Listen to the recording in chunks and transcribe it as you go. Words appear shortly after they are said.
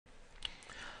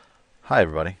Hi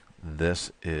everybody,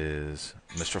 this is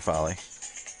Mr. Folly,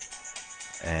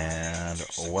 and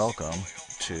welcome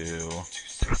to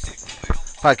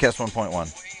Podcast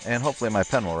 1.1. And hopefully my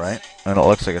pen will write, and it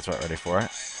looks like it's about ready for it.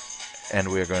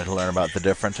 And we are going to learn about the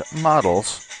different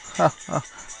models,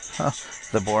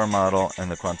 the Bohr model and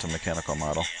the quantum mechanical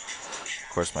model. Of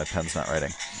course my pen's not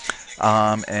writing.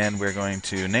 And we're going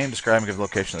to name, describe, and give the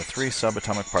location of the three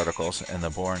subatomic particles in the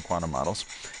Bohr and quantum models.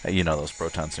 You know those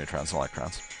protons, neutrons, and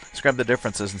electrons. Describe the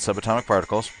differences in subatomic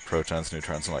particles, protons,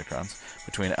 neutrons, and electrons,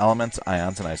 between elements,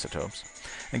 ions, and isotopes.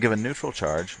 And give a neutral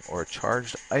charge, or a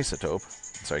charged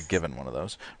isotope, given one of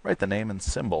those. Write the name and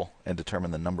symbol, and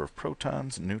determine the number of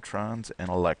protons, neutrons, and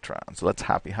electrons. So let's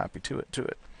happy to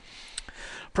it.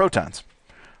 Protons.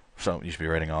 So you should be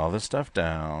writing all this stuff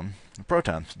down.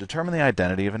 Protons. Determine the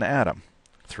identity of an atom.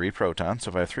 3 protons. So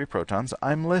if I have 3 protons,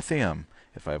 I'm lithium.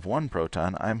 If I have 1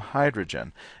 proton, I'm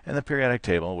hydrogen. And the periodic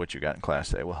table, which you got in class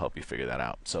today, will help you figure that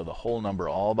out. So the whole number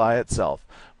all by itself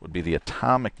would be the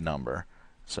atomic number.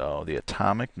 So the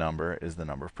atomic number is the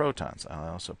number of protons.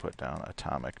 I'll also put down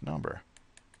atomic number.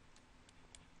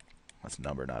 That's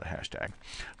number, not a hashtag.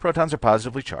 Protons are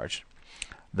positively charged.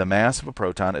 The mass of a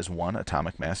proton is 1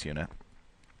 atomic mass unit.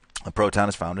 The proton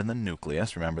is found in the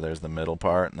nucleus. Remember, there's the middle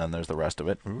part, and then there's the rest of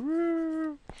it.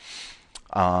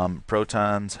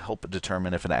 Protons help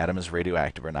determine if an atom is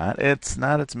radioactive or not. It's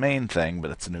not its main thing, but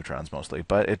it's the neutrons mostly,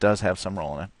 but it does have some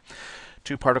role in it.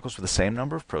 2 particles with the same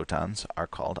number of protons are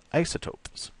called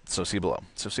isotopes. So see below.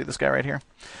 So see this guy right here?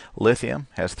 Lithium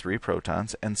has 3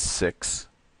 protons and 6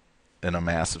 in a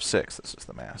mass of 6. This is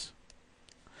the mass.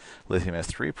 Lithium has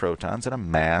 3 protons and a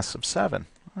mass of 7.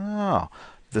 Oh,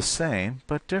 the same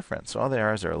but different. So all they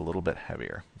are is they're a little bit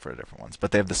heavier for different ones.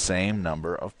 But they have the same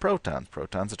number of protons.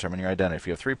 Protons determine your identity. If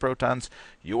you have 3 protons,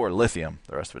 you're lithium.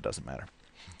 The rest of it doesn't matter.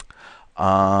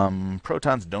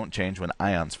 Protons don't change when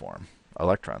ions form.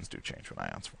 Electrons do change when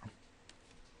ions form.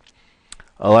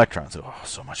 Electrons. Oh,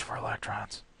 so much for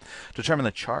electrons. Determine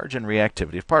the charge and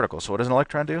reactivity of particles. So what does an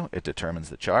electron do? It determines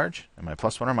the charge, am I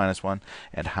 +1 or -1,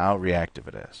 and how reactive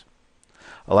it is.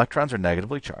 Electrons are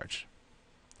negatively charged.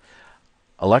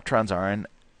 Electrons are in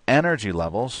energy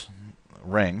levels,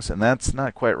 rings, and that's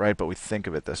not quite right, but we think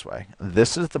of it this way.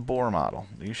 This is the Bohr model.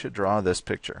 You should draw this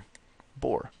picture.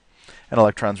 Bohr. And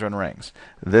electrons are in rings.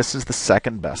 This is the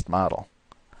second best model.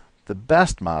 The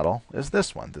best model is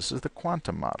this one. This is the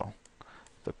quantum model.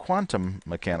 The quantum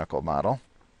mechanical model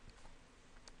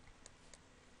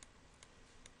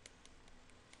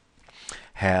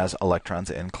has electrons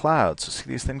in clouds. So see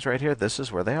these things right here? This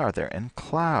is where they are. They're in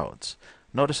clouds.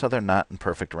 Notice how they're not in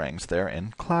perfect rings. They're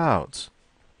in clouds.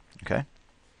 Okay?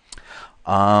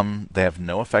 They have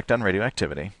no effect on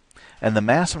radioactivity. And the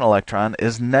mass of an electron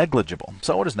is negligible.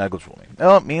 So what does negligible mean?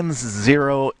 Well, it means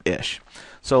zero-ish.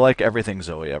 So like everything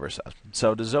Zoe ever says.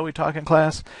 So does Zoe talk in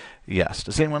class? Yes.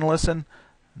 Does anyone listen?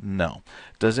 No.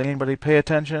 Does anybody pay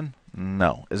attention?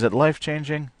 No. Is it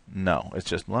life-changing? No. It's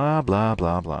just blah, blah,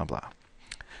 blah, blah, blah.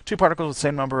 2 particles with the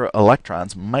same number of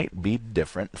electrons might be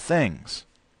different things.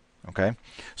 Okay?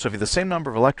 So if you have the same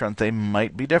number of electrons, they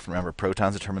might be different. Remember,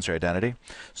 protons determines your identity.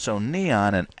 So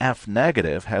neon and F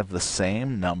negative have the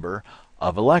same number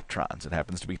of electrons. It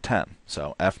happens to be 10.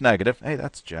 So F negative, hey,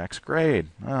 that's Jack's grade.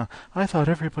 I thought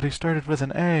everybody started with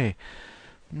an A.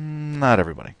 Not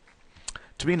everybody.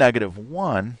 To be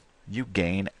 -1, you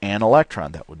gain an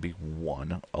electron. That would be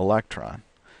 1 electron.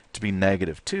 To be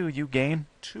 -2, you gain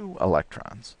 2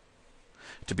 electrons.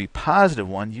 To be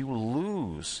 +1, you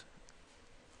lose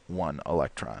 1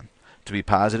 electron. To be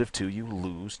 +2, you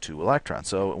lose 2 electrons.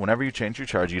 So whenever you change your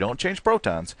charge, you don't change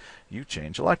protons, you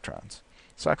change electrons.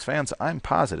 Sox fans, I'm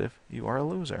positive you are a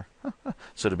loser.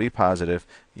 So to be positive,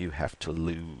 you have to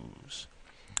lose.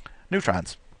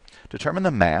 Neutrons. Determine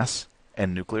the mass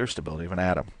and nuclear stability of an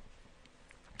atom.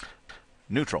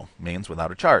 Neutral means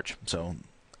without a charge. So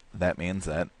that means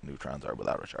that neutrons are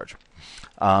without a charge.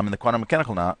 In the quantum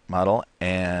mechanical model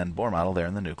and Bohr model, they're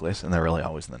in the nucleus, and they're really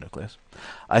always in the nucleus.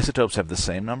 Isotopes have the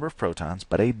same number of protons,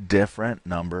 but a different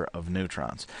number of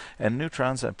neutrons. And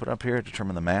neutrons I put up here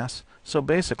determine the mass. So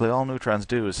basically, all neutrons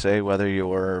do is say whether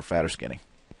you're fat or skinny.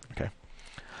 Okay.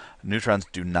 Neutrons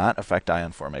do not affect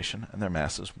ion formation, and their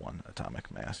mass is 1 atomic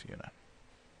mass unit.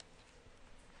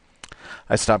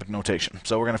 Isotopic notation.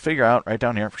 So we're going to figure out right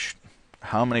down here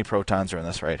how many protons are in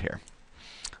this right here.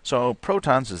 So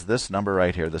protons is this number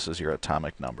right here. This is your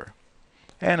atomic number.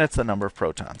 And it's the number of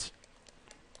protons.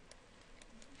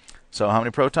 So how many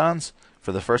protons?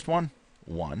 For the first one,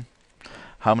 1.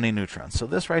 How many neutrons? So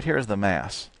this right here is the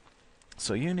mass.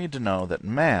 So you need to know that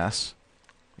mass,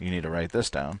 you need to write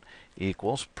this down,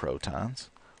 equals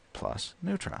protons plus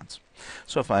neutrons.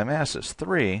 So if my mass is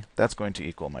 3, that's going to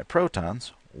equal my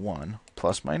protons, 1,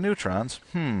 plus my neutrons,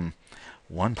 1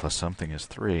 plus something is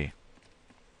 3,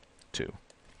 2.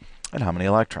 And how many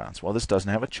electrons? Well, this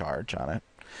doesn't have a charge on it,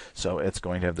 so it's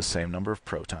going to have the same number of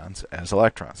protons as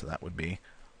electrons, and that would be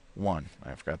 1.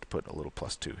 I forgot to put a little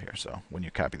plus 2 here, so when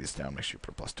you copy these down, make sure you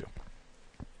put a plus 2.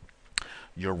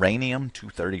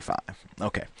 Uranium-235.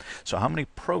 Okay, so how many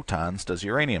protons does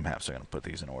uranium have? So I'm going to put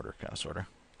these in order, kind of, sort of.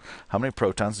 How many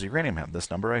protons does uranium have?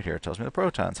 This number right here tells me the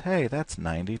protons. Hey, that's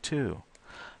 92.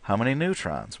 How many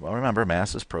neutrons? Well, remember,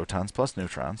 mass is protons plus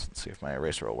neutrons. Let's see if my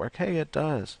eraser will work. Hey, it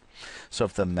does. So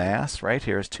if the mass right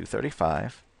here is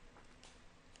 235,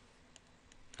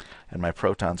 and my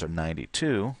protons are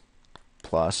 92,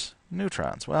 plus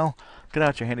neutrons. Well, get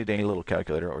out your handy-dandy little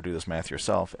calculator or do this math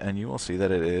yourself, and you will see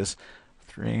that it is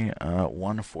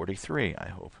 143, I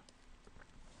hope.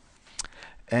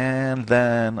 And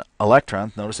then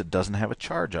electrons, notice it doesn't have a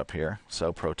charge up here,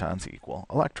 so protons equal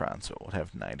electrons, so it would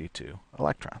have 92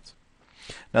 electrons.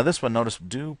 Now this one, notice,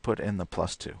 do put in the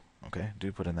plus 2, okay?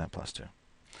 Do put in that plus 2.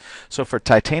 So for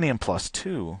titanium plus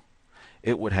 2,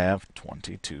 it would have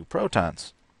 22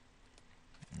 protons.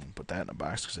 Put that in a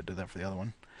box because I did that for the other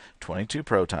one. 22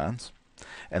 protons,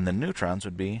 and the neutrons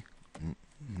would be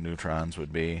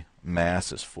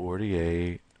mass is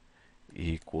 48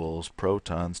 equals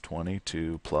protons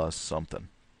 22 plus something,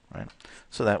 right?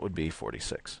 So that would be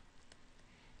 46.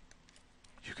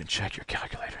 You can check your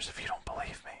calculators if you don't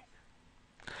believe me.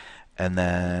 And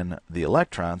then the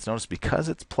electrons, notice because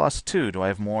it's plus 2, do I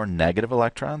have more negative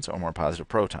electrons or more positive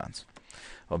protons?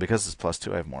 Well, because it's plus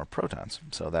 2, I have more protons.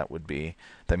 So that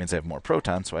means I have more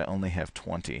protons, so I only have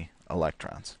 20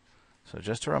 electrons. So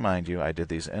just to remind you, I did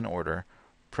these in order: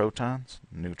 protons,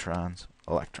 neutrons,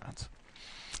 electrons.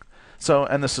 So,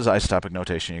 and this is isotopic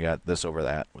notation. You got this over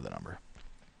that with a number.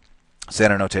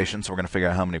 Standard notation, so we're going to figure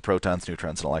out how many protons,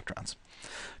 neutrons, and electrons.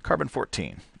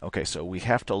 Carbon-14. Okay, so we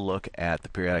have to look at the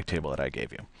periodic table that I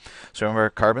gave you. So remember,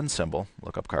 carbon symbol,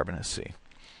 look up carbon as C.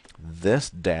 This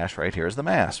dash right here is the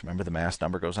mass. Remember, the mass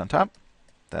number goes on top?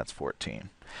 That's 14.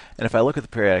 And if I look at the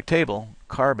periodic table,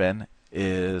 carbon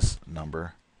is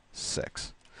number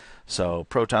 6. So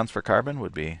protons for carbon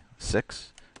would be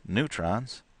 6.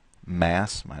 Neutrons,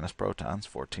 mass minus protons,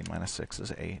 14 minus 6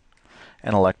 is 8.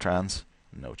 And electrons,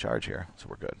 no charge here, so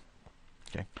we're good.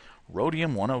 Okay.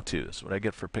 Rhodium-102 is what I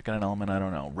get for picking an element I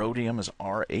don't know. Rhodium is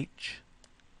RH.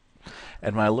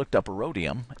 And when I looked up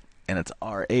rhodium, and it's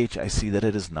RH, I see that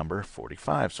it is number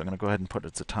 45. So I'm going to go ahead and put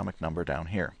its atomic number down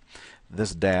here.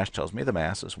 This dash tells me the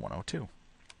mass is 102.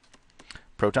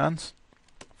 Protons,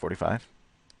 45.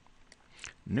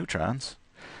 Neutrons,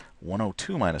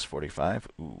 102 minus 45.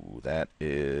 Ooh, that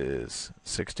is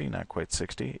 60, not quite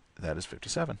 60. That is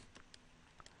 57.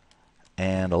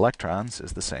 And electrons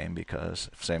is the same as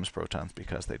protons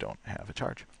because they don't have a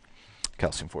charge.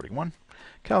 Calcium-41.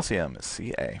 Calcium is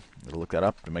Ca. We'll look that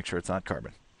up to make sure it's not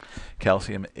carbon.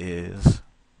 Calcium is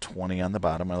 20 on the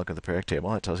bottom. When I look at the periodic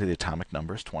table, it tells you the atomic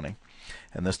number is 20.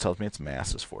 And this tells me its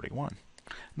mass is 41.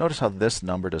 Notice how this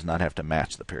number does not have to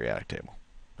match the periodic table.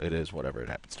 It is whatever it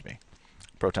happens to be.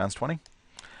 Protons 20.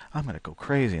 I'm going to go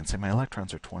crazy and say my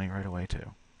electrons are 20 right away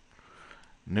too.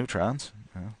 Neutrons,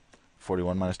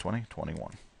 41 minus 20,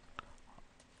 21.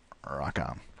 Rock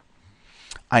on.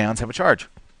 Ions have a charge.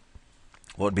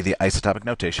 What would be the isotopic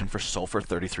notation for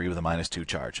sulfur-33 with a -2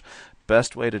 charge?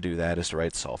 Best way to do that is to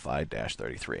write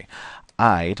sulfide-33.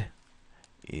 Ide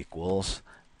equals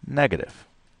negative.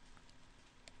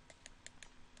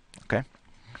 Okay?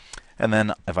 And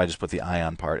then if I just put the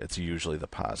ion part, it's usually the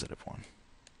positive one.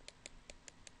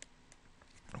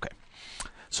 Okay.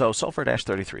 So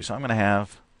sulfur-33. So I'm going to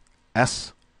have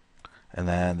S, and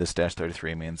then this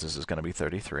 -33 means this is going to be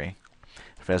 33.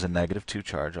 If it has a -2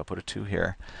 charge, I'll put a 2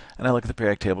 here. And I look at the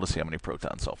periodic table to see how many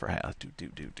protons sulfur has.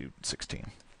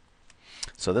 16.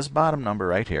 So this bottom number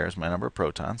right here is my number of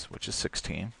protons, which is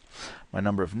 16. My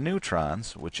number of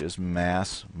neutrons, which is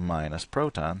mass minus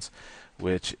protons,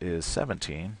 which is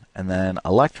 17. And then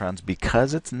electrons,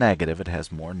 because it's negative, it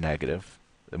has more negative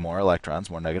electrons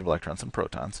than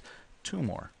protons. 2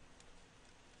 more.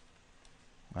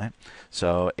 Right?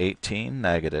 So 18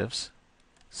 negatives,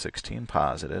 16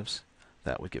 positives.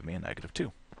 That would give me a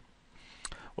 -2.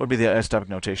 What would be the isotopic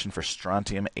notation for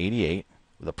strontium-88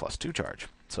 with a +2 charge?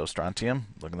 So strontium,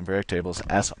 look at the periodic table, is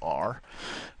Sr.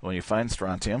 When you find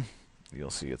strontium,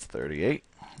 you'll see it's 38.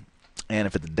 And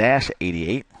if it's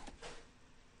 -88,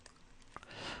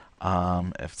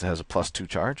 if it has a +2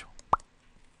 charge,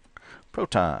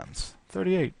 protons,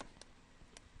 38.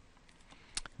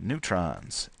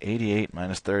 Neutrons, 88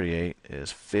 minus 38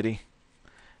 is 50.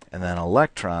 And then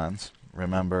electrons,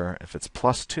 remember, if it's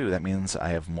plus 2, that means I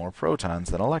have more protons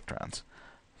than electrons.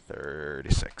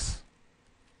 36.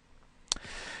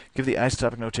 Give the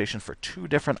isotopic notation for 2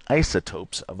 different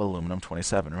isotopes of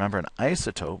aluminum-27. Remember, an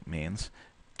isotope means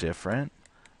different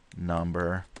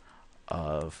number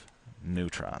of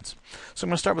neutrons. So I'm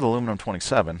going to start with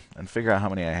aluminum-27 and figure out how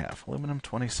many I have.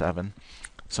 Aluminum-27,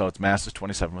 so its mass is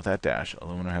 27 with that dash.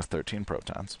 Aluminum has 13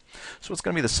 protons. So what's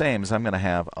going to be the same is I'm going to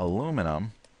have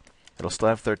aluminum. It'll still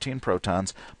have 13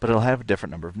 protons, but it'll have a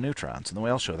different number of neutrons. And the way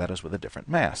I'll show that is with a different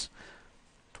mass.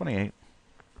 28.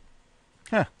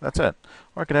 Yeah, that's it.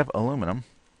 Or I could have aluminum,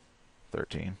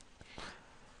 13.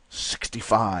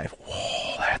 65.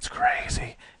 Whoa, that's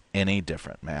crazy. Any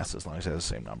different mass as long as it has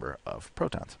the same number of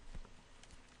protons.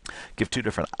 Give 2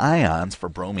 different ions for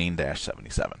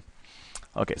bromine-77.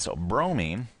 Okay, so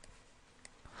bromine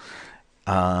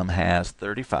has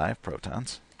 35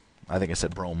 protons. I think I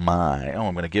said bromine. Oh,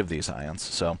 I'm going to give these ions.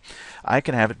 So I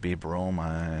can have it be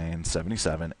bromine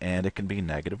 77, and it can be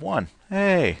 -1.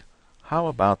 Hey, how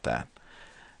about that?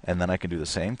 And then I can do the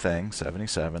same thing,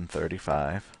 77,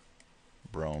 35,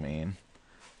 bromine,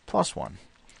 +1.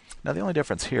 Now the only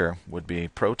difference here would be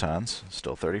protons,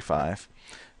 still 35,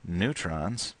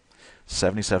 neutrons,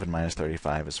 77 minus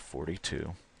 35 is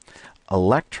 42.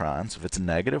 Electrons, if it's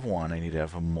 -1, I need to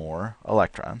have more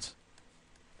electrons,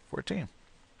 14.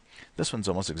 This one's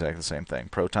almost exactly the same thing.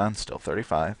 Protons, still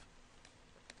 35.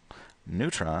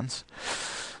 Neutrons,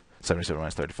 77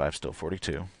 minus 35, still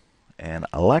 42. And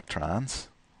electrons,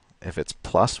 if it's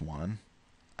 +1,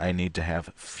 I need to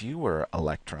have fewer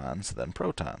electrons than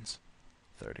protons,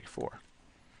 34.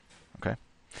 Okay?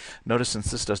 Notice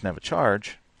since this doesn't have a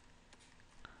charge,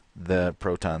 the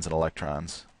protons and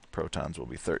electrons, protons will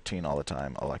be 13 all the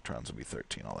time, electrons will be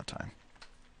 13 all the time.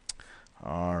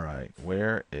 All right,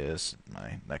 where is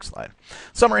my next slide?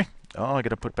 Summary. Oh, I got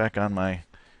to put back on my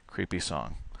creepy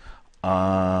song.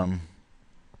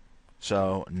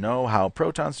 So know how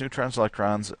protons, neutrons,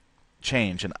 electrons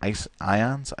change in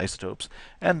ions, isotopes,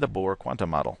 and the Bohr quantum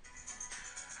model.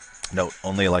 Note,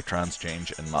 only electrons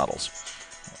change in models,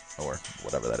 or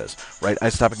whatever that is. Write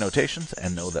isotopic notations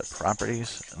and know the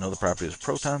properties of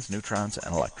protons, neutrons,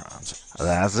 and electrons.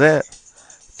 That's it.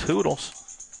 Toodles.